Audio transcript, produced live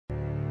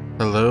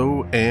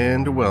Hello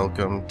and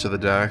welcome to the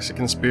Doxa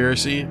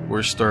Conspiracy.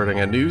 We're starting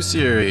a new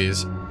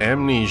series,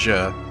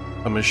 Amnesia,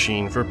 a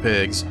machine for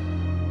pigs.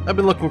 I've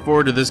been looking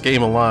forward to this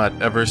game a lot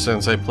ever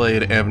since I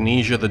played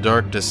Amnesia: The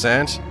Dark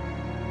Descent.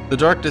 The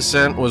Dark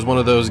Descent was one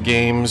of those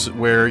games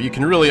where you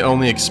can really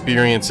only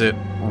experience it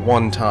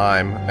one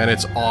time, and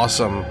it's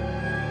awesome.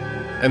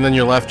 And then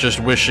you're left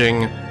just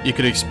wishing you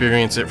could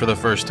experience it for the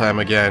first time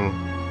again.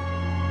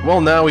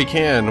 Well, now we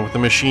can with the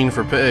machine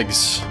for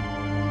pigs.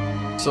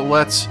 So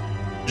let's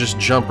just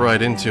jump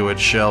right into it,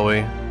 shall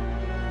we?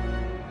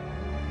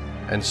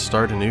 And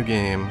start a new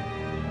game.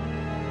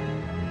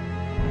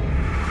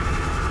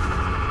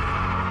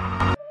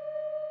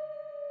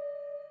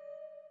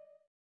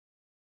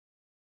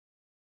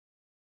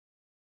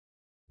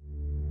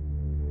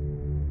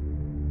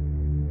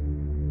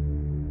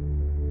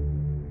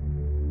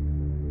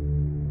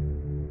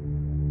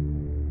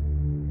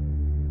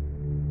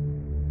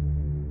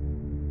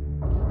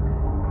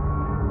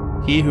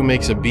 He who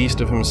makes a beast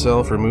of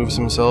himself removes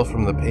himself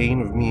from the pain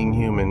of being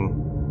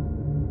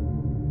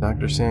human.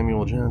 Dr.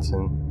 Samuel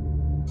Johnson.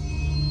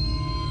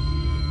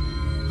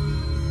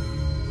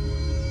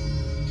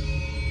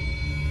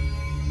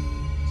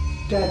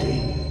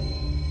 Daddy,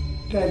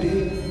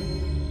 Daddy,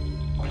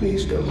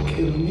 please don't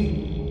kill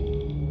me.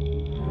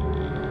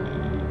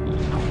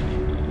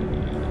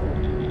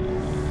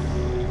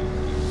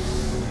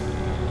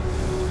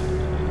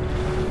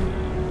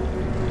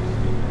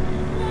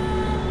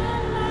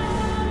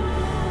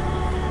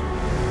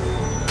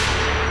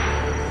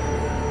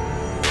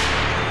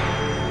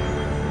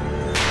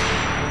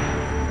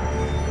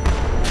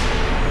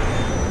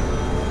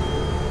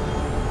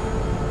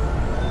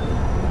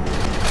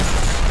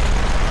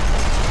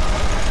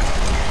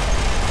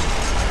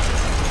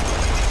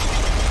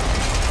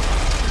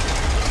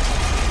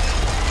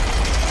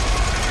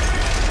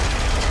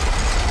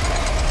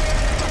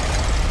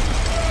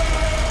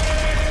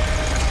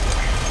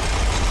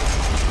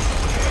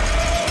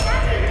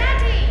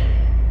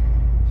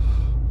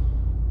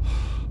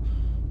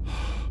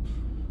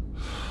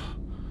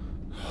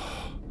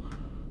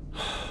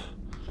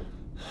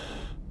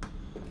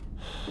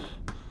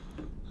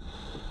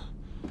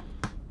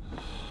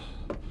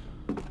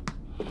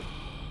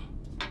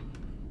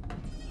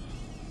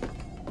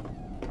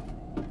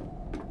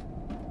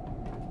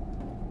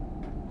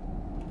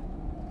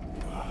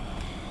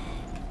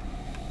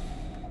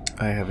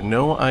 I have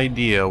no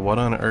idea what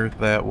on earth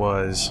that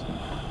was.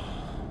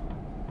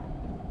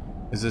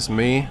 Is this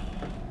me?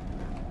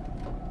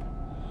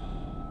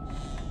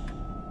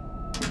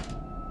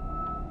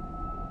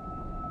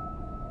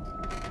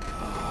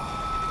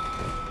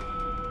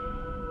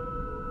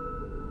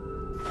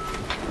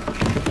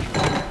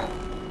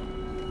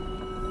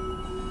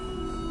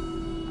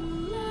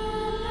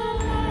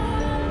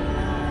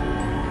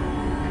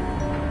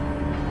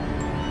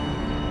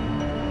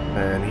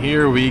 And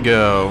here we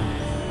go.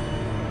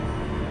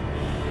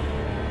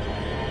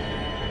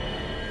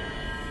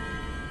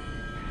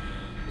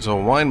 So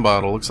a wine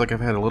bottle. Looks like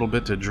I've had a little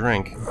bit to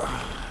drink.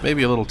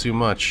 Maybe a little too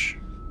much.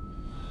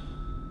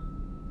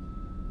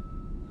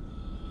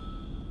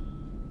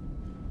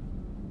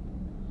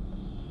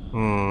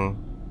 Oh,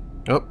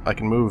 I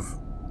can move.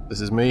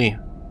 This is me.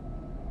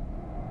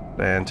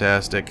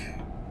 Fantastic.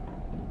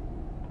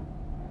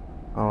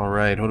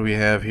 Alright, what do we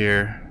have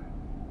here?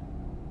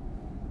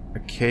 A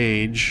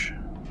cage.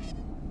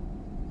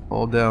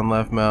 Hold down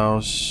left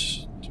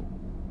mouse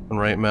and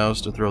right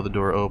mouse to throw the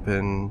door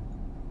open.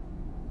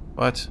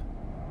 What?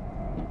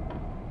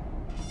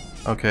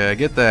 Okay, I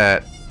get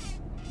that.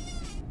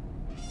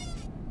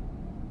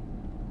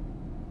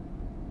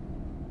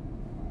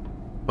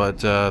 But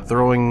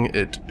throwing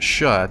it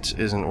shut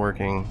isn't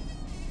working.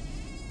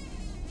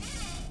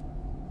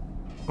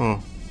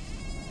 Oh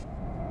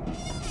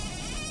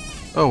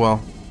well.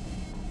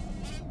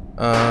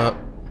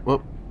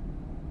 Whoop.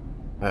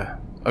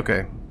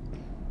 Okay.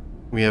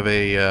 We have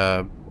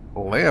a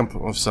lamp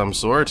of some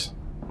sort.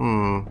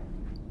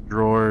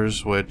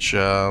 Drawers which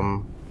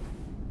have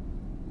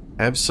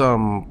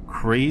some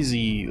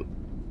crazy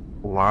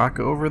lock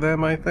over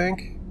them, I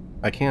think.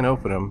 I can't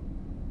open them.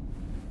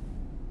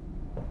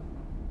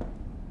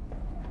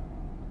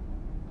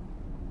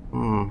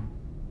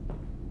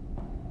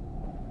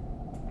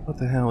 What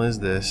the hell is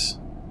this?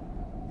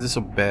 Is this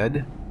a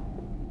bed?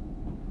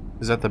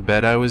 Is that the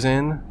bed I was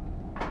in?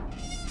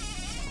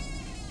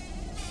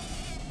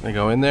 Can I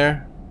go in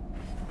there?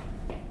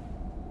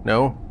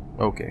 No?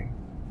 Okay.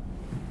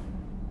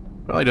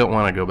 Probably don't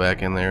want to go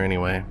back in there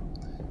anyway.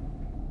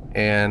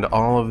 And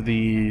all of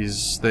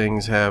these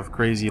things have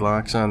crazy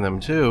locks on them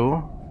too.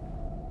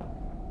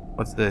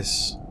 What's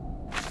this?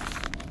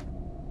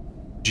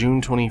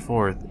 June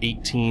 24th,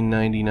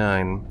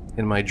 1899.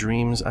 In my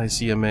dreams I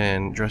see a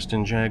man dressed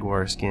in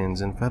jaguar skins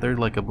and feathered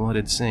like a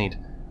blooded saint.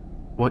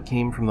 What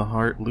came from the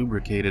heart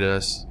lubricated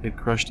us. It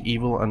crushed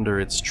evil under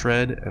its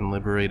tread and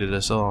liberated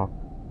us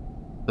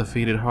all. The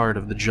fated heart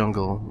of the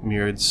jungle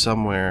mirrored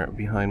somewhere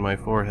behind my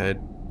forehead.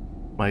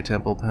 My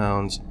temple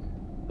pounds.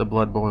 The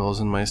blood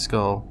boils in my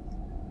skull.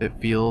 It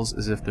feels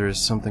as if there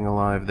is something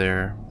alive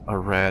there, a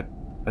rat,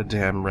 a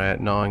damn rat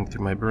gnawing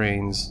through my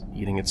brains,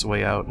 eating its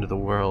way out into the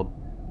world.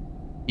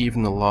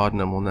 Even the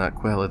laudanum will not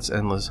quell its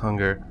endless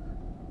hunger.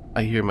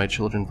 I hear my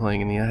children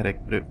playing in the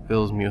attic, but it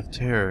fills me with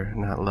terror,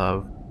 not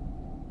love.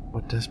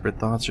 What desperate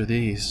thoughts are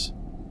these?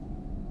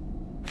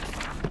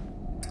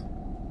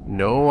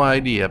 No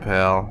idea,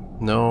 pal.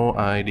 No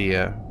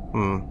idea.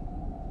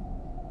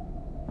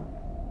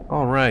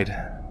 Alright.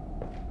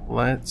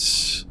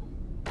 Let's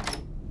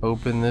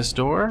open this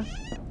door.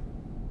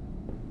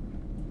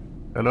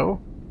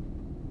 Hello?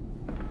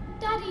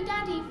 Daddy,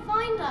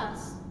 find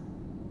us!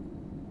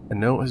 A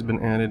note has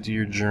been added to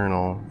your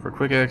journal. For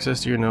quick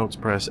access to your notes,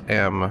 press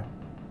M.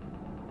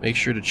 Make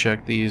sure to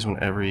check these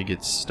whenever you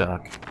get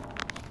stuck.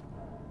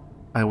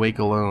 I wake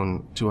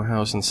alone, to a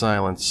house in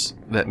silence.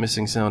 That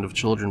missing sound of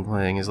children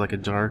playing is like a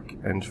dark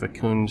and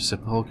fecund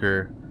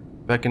sepulchre,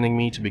 beckoning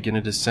me to begin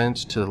a descent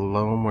to the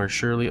loam where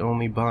surely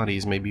only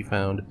bodies may be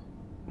found.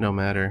 No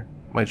matter.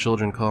 My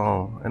children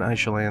call, and I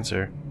shall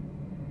answer.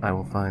 I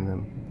will find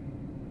them.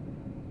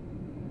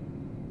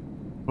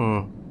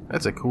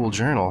 That's a cool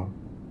journal.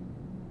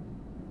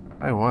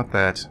 I want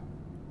that.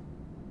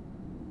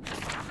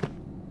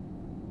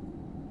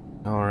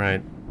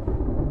 Alright.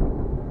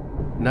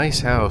 Nice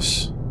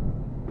house.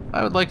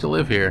 I would like to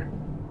live here.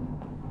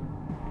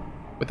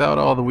 Without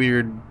all the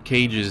weird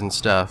cages and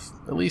stuff.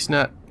 At least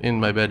not in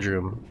my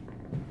bedroom.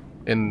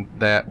 In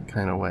that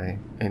kind of way.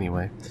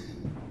 Anyway.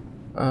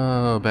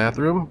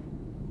 Bathroom?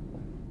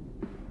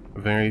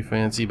 Very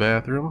fancy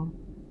bathroom.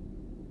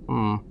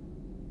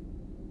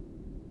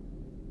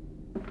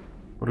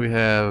 What do we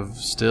have?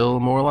 Still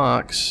more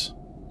locks.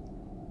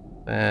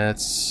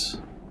 That's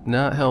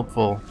not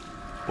helpful.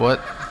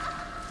 What?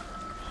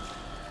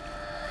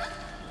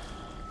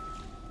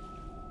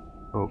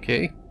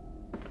 Okay.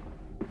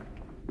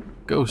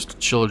 Ghost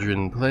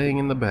children playing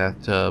in the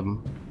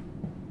bathtub.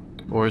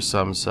 Or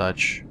some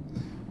such.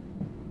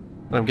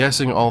 I'm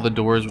guessing all the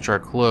doors which are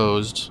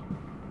closed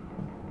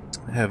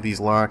have these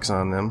locks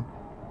on them.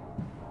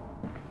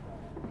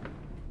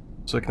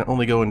 So I can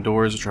only go in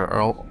doors which are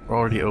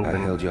already open. I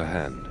held your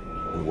hand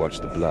and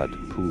watched the blood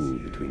pool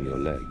between your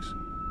legs.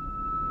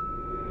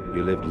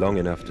 You lived long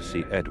enough to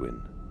see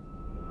Edwin,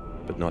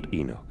 but not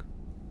Enoch.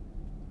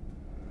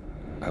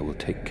 I will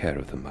take care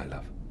of them, my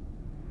love.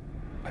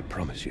 I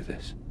promise you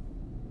this.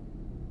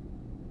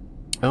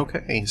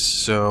 Okay,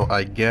 so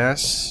I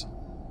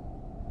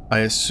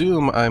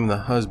assume I'm the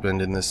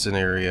husband in this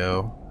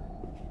scenario,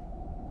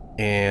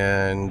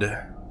 and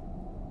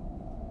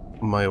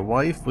my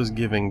wife was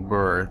giving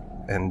birth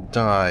and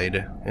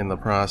died in the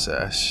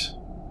process.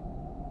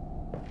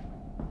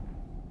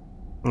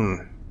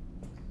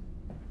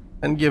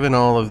 And given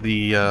all of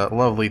the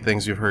lovely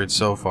things we've heard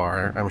so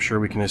far, I'm sure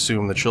we can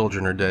assume the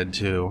children are dead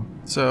too.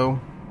 So,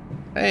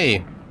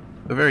 hey,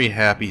 a very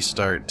happy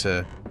start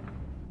to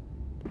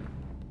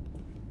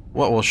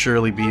what will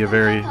surely be a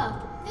very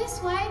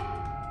This way.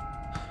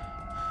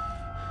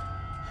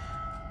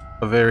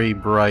 a very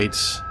bright,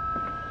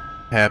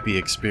 happy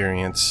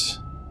experience.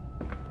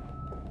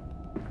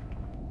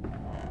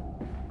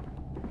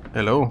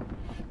 Hello?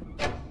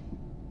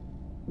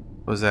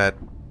 What was that?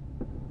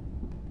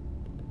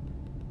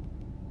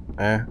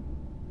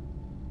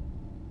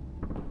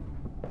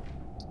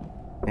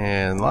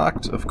 And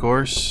locked, of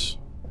course.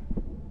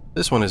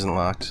 This one isn't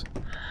locked.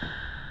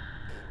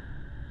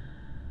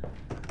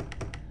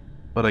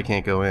 But I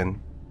can't go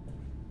in.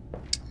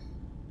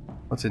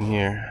 What's in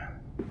here?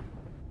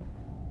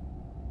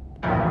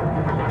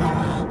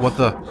 What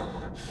the?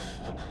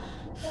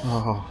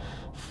 Oh.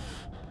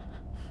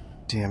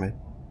 Damn it.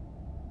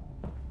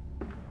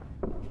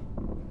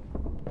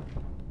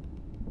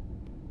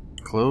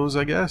 Close,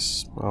 I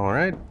guess?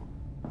 Alright.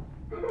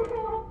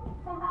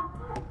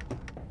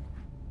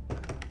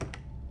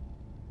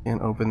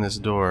 Can't open this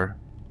door.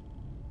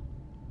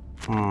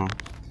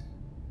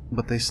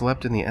 But they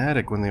slept in the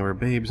attic when they were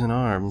babes in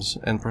arms,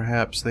 and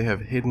perhaps they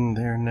have hidden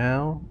there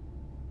now?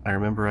 I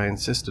remember I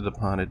insisted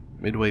upon it,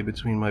 midway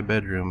between my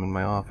bedroom and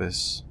my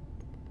office.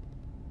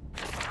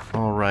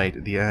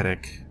 Alright, the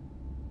attic.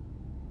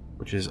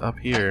 Which is up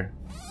here.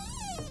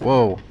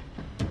 Whoa!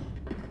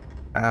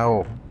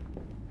 Ow.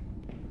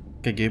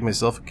 I gave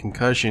myself a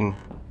concussion.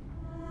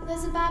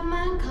 There's a bad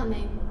man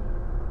coming.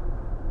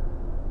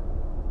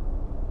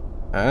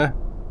 Huh?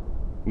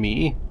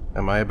 Me?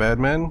 Am I a bad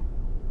man?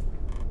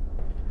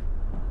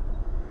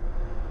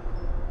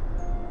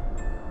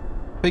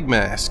 Pig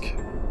mask.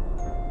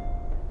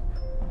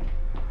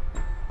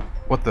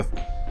 What the...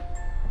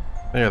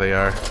 There they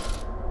are.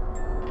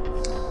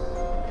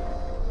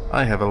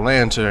 I have a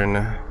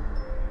lantern.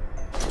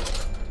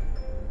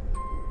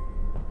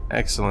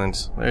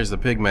 Excellent. There's the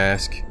pig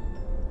mask.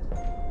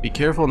 Be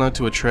careful not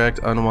to attract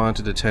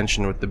unwanted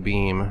attention with the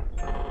beam.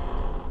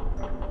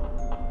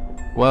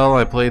 Well,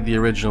 I played the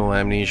original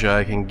Amnesia.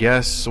 I can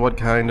guess what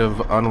kind of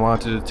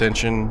unwanted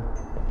attention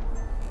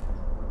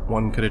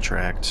one could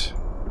attract.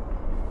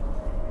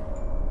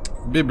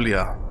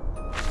 Biblia.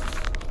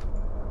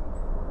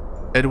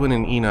 Edwin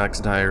and Enoch's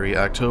diary,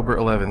 October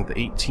 11th,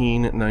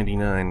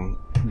 1899.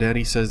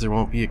 Daddy says there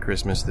won't be a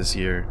Christmas this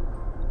year.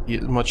 He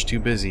is much too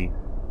busy.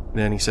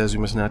 Nanny says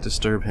we must not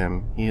disturb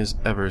him. He is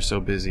ever so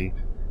busy.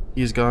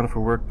 He is gone for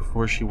work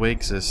before she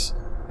wakes us,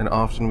 and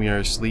often we are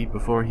asleep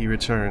before he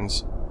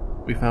returns.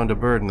 We found a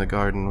bird in the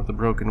garden with a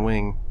broken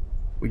wing.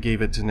 We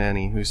gave it to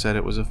Nanny, who said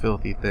it was a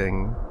filthy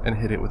thing, and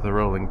hid it with a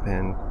rolling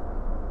pin.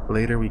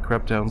 Later we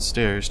crept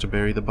downstairs to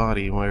bury the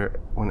body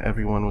when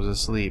everyone was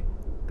asleep.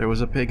 There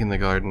was a pig in the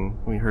garden.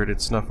 We heard it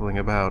snuffling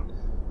about.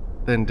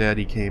 Then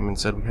Daddy came and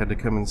said we had to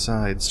come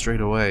inside straight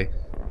away.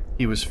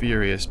 He was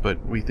furious,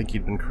 but we think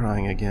he'd been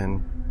crying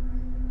again.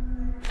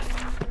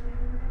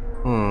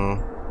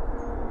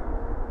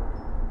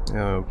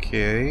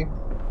 Okay.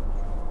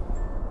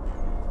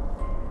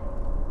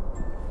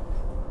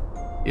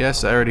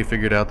 Yes, I already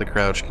figured out the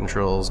crouch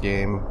controls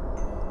game.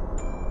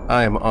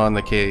 I am on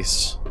the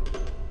case.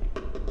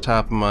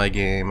 Top of my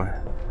game.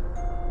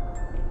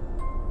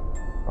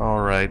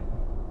 Alright.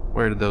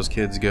 Where did those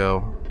kids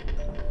go?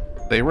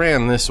 They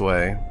ran this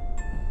way.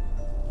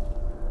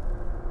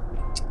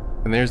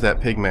 And there's that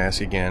pig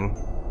mask again.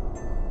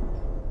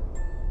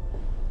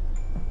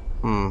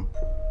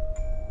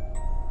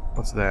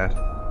 What's that?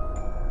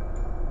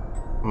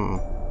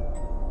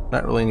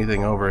 Not really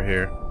anything over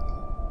here.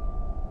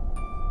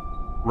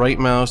 Right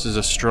mouse is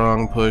a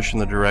strong push in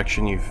the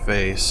direction you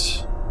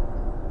face.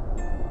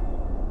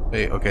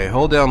 Wait, okay,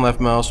 hold down left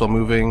mouse while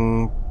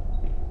moving.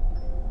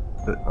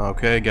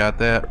 Okay, got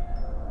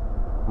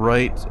that.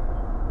 Right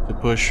to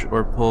push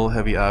or pull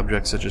heavy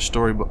objects such as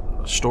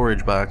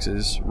storage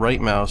boxes.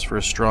 Right mouse for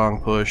a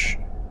strong push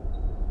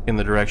in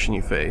the direction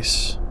you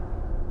face.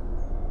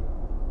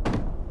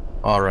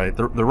 Alright,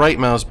 the right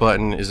mouse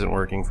button isn't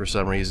working for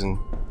some reason.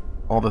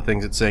 All the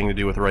things it's saying to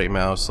do with right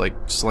mouse, like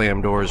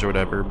slam doors or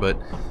whatever, but...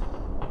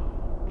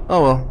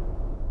 oh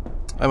well.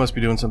 I must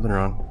be doing something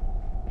wrong.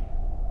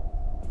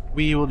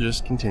 We will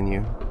just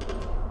continue.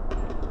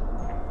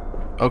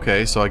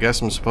 Okay, so I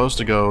guess I'm supposed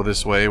to go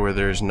this way where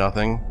there's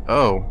nothing.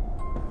 Oh.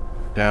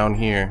 Down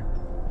here.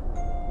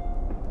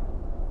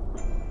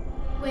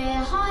 We're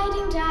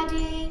hiding,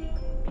 Daddy.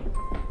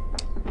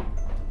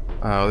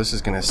 Oh, this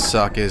is gonna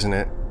suck, isn't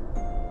it?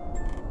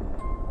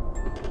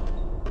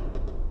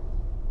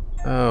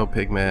 Oh,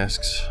 pig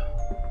masks.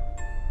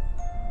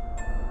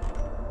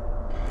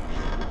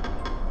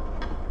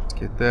 Let's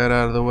get that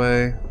out of the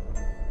way.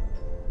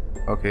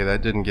 Okay,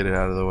 that didn't get it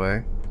out of the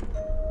way.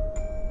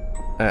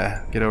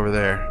 Ah, get over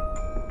there.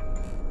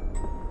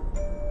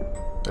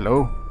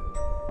 Hello?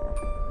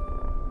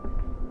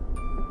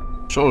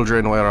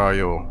 Children, where are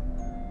you?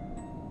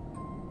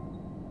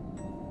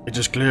 It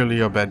is clearly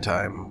your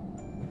bedtime.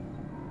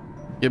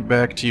 Get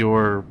back to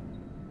your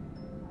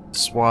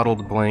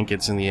swaddled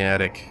blankets in the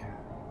attic.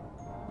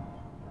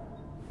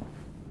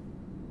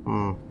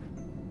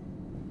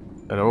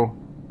 Hello?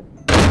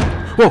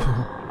 Whoa!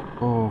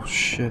 Oh,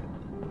 shit.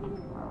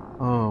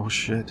 Oh,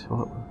 shit.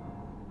 What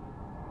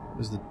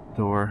is the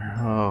door?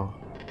 Oh.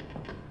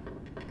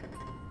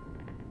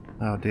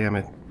 Oh, damn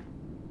it.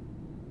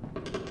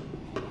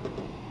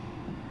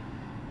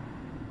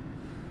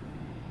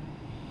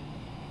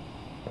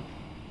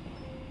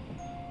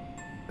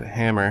 The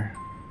hammer.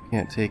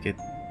 Can't take it.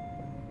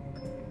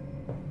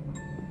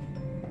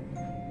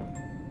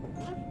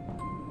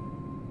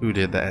 Who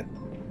did that?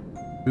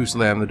 Who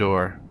slammed the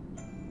door?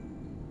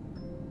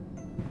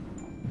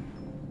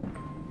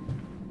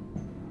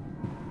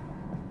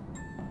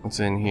 What's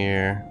in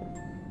here?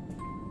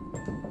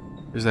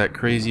 There's that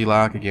crazy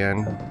lock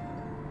again.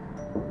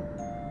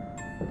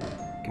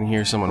 I can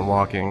hear someone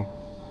walking.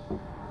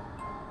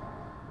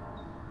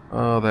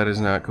 Oh, that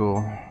is not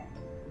cool.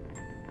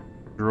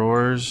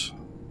 Drawers.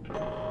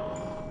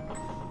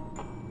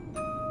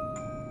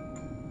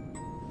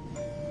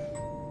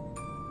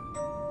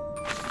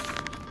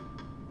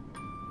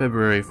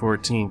 February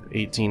 14th,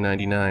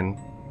 1899.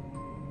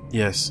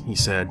 Yes, he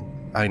said,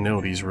 I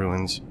know these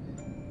ruins.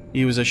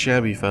 He was a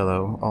shabby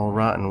fellow, all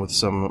rotten with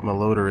some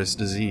malodorous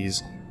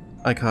disease.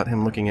 I caught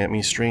him looking at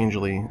me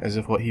strangely, as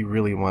if what he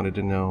really wanted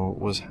to know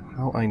was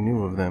how I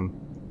knew of them.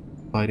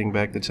 Fighting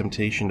back the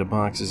temptation to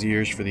box his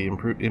ears for the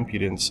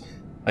impudence,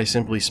 I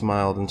simply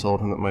smiled and told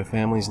him that my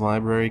family's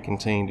library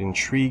contained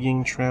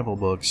intriguing travel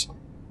books.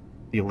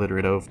 The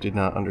illiterate oaf did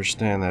not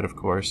understand that, of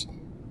course.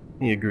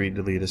 He agreed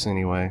to lead us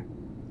anyway.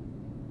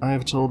 I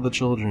have told the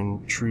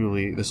children,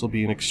 truly, this will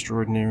be an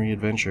extraordinary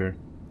adventure.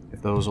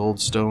 If those old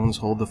stones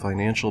hold the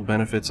financial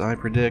benefits I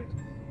predict,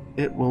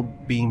 it will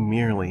be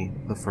merely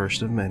the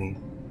first of many.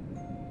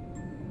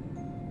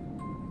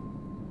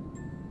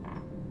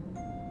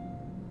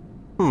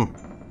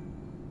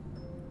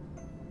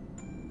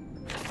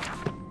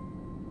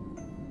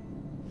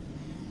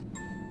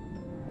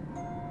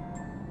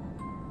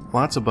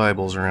 Lots of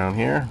Bibles around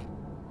here.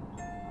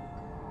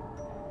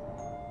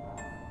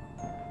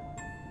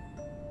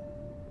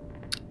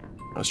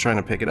 I was trying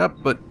to pick it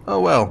up, but oh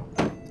well.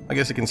 I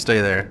guess it can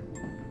stay there.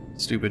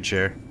 Stupid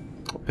chair.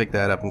 I'll pick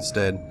that up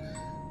instead.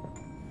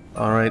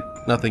 Alright,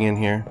 nothing in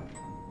here.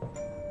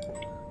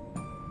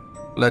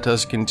 Let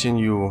us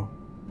continue.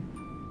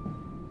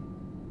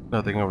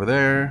 Nothing over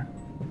there.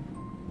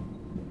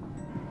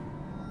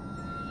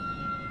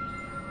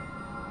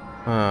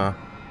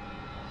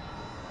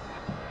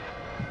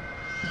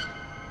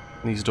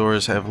 These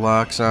doors have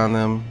locks on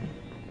them.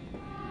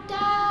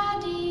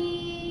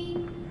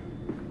 Daddy.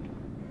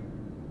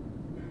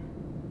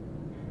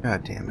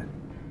 God damn it.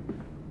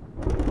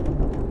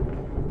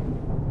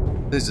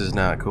 This is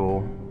not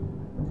cool.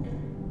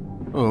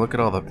 Oh, look at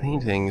all the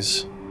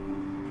paintings.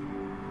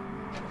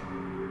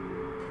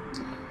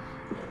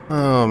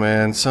 Oh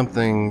man,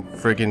 something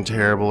friggin'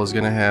 terrible is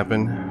gonna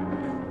happen.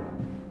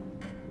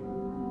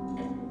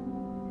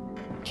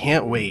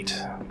 Can't wait.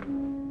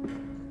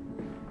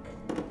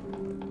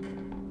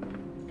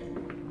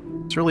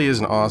 This really is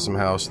an awesome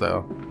house,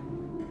 though.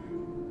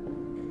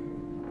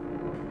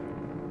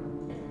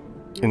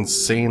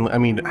 Insanely. I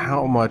mean,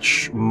 how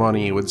much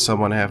money would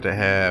someone have to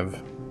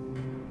have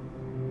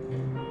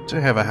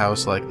a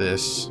house like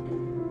this?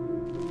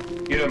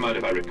 You don't mind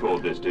if I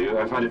record this, do you?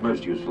 I find it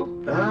most useful.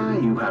 Ah,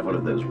 you have one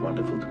of those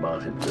wonderful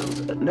tomato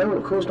pills. No,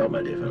 of course not,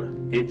 my dear fellow.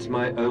 It's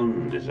my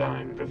own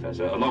design,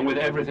 Professor, along with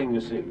everything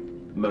you see.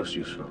 Most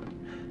useful.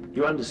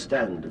 You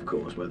understand, of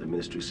course, why the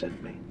Ministry sent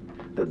me.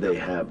 That they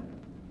have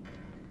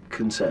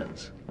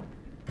concerns.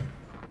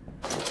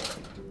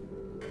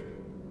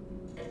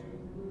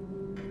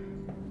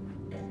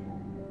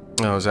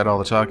 Oh, is that all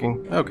the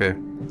talking? Okay.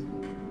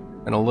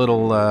 And a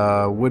little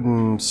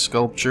wooden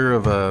sculpture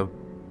of a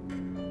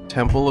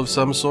temple of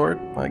some sort,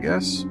 I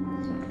guess.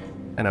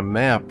 And a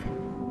map.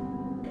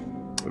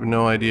 I have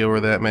no idea where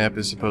that map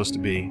is supposed to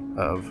be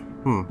of.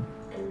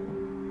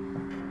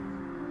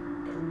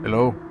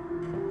 Hello?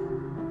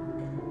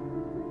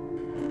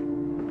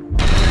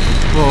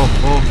 Oh.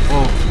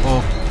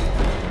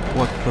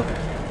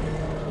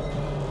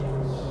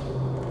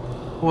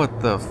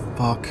 What the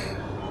fuck?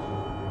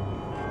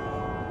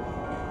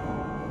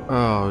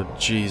 Oh,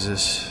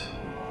 Jesus.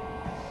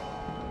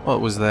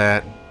 What was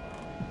that?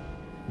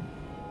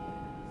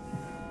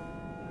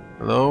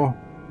 Hello?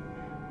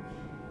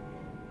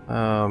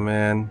 Oh,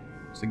 man.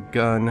 It's a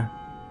gun.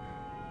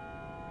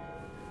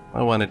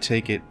 I want to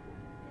take it.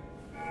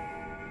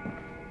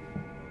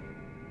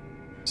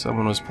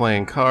 Someone was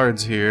playing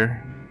cards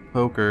here.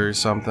 Poker or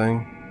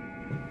something.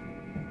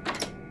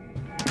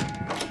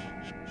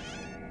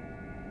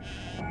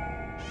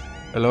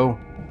 Hello?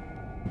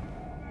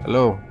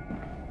 Hello?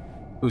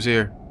 Who's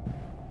here?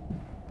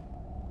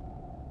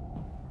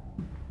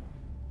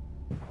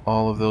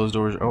 All of those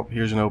doors. Oh,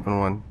 here's an open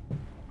one.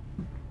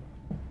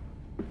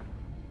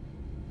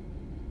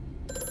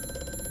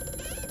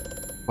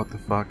 What the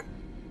fuck?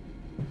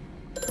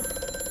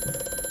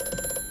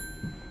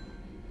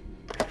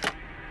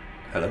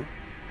 Hello?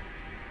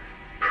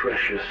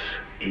 Precious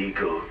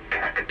eagle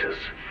cactus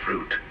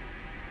fruit.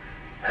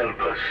 Help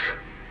us.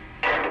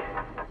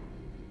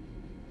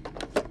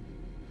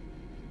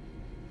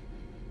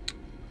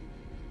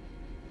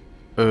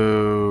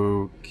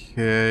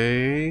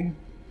 Okay.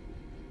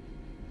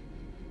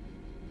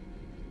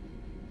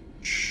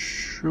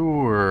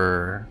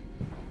 Sure.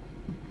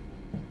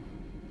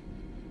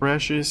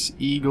 Precious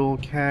eagle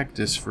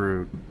cactus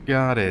fruit.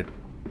 Got it.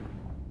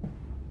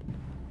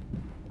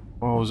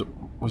 Oh,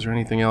 was there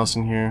anything else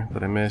in here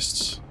that I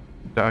missed?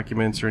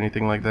 Documents or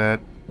anything like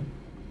that?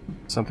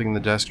 Something in the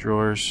desk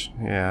drawers?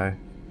 Yeah,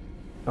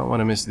 I don't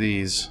want to miss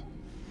these.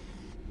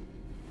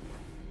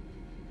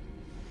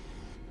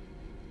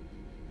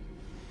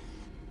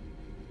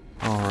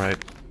 Alright.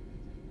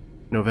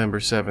 November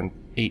 7th,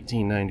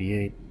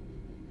 1898.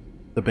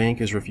 The bank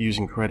is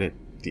refusing credit,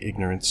 the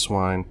ignorant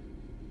swine.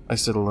 I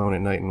sit alone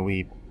at night and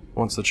weep,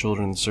 once the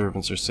children and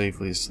servants are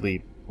safely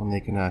asleep, when they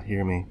cannot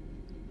hear me.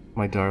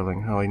 My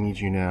darling, how I need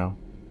you now.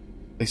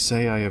 They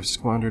say I have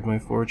squandered my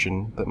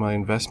fortune, that my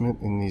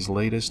investment in these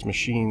latest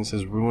machines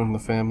has ruined the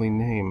family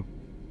name.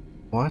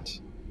 What?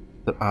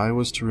 That I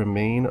was to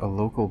remain a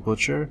local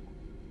butcher?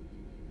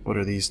 What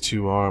are these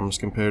 2 arms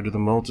compared to the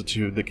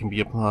multitude that can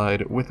be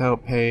applied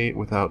without pay,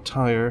 without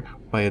tire,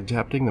 by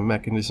adapting the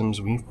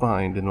mechanisms we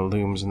find in the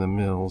looms and the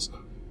mills?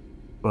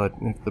 But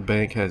if the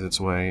bank has its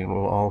way, it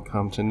will all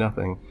come to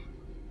nothing.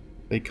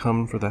 They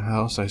come for the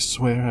house, I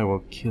swear I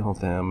will kill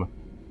them.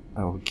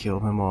 I will kill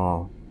them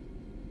all.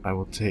 I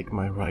will take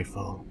my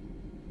rifle.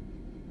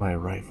 My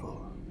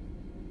rifle.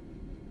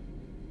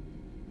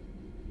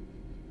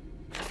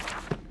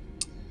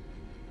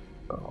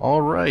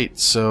 Alright,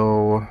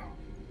 so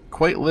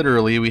quite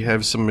literally we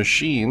have some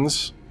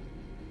machines,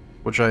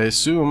 which I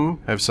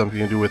assume have something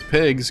to do with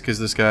pigs, because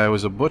this guy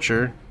was a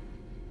butcher.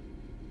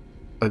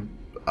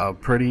 A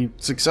pretty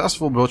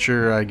successful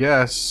butcher, I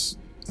guess,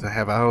 to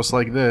have a house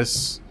like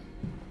this.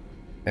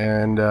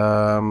 And,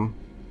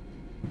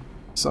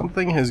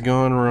 something has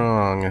gone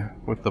wrong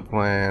with the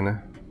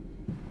plan.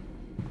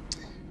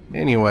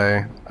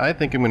 Anyway, I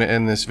think I'm going to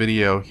end this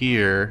video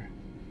here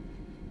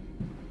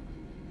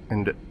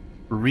and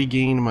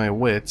regain my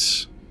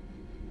wits.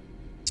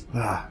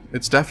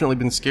 It's definitely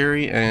been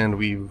scary, and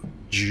we've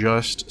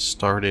just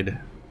started.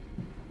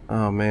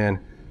 Oh man.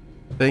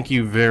 Thank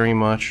you very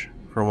much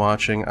for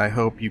watching. I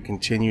hope you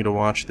continue to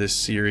watch this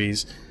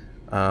series.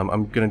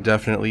 I'm going to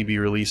definitely be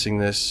releasing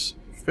this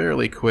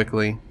fairly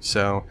quickly,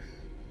 so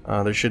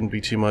there shouldn't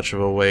be too much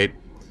of a wait.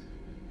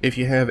 If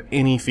you have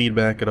any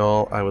feedback at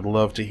all, I would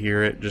love to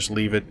hear it. Just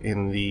leave it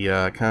in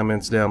the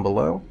comments down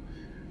below.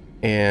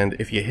 And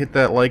if you hit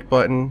that like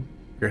button,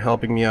 you're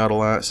helping me out a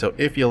lot. So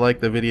if you like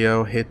the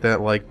video, hit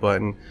that like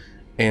button.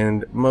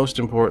 And most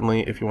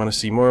importantly, if you want to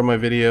see more of my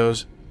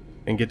videos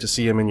and get to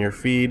see them in your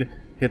feed,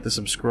 hit the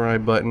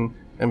subscribe button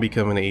and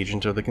become an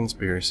agent of the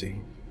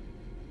conspiracy.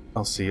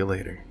 I'll see you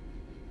later.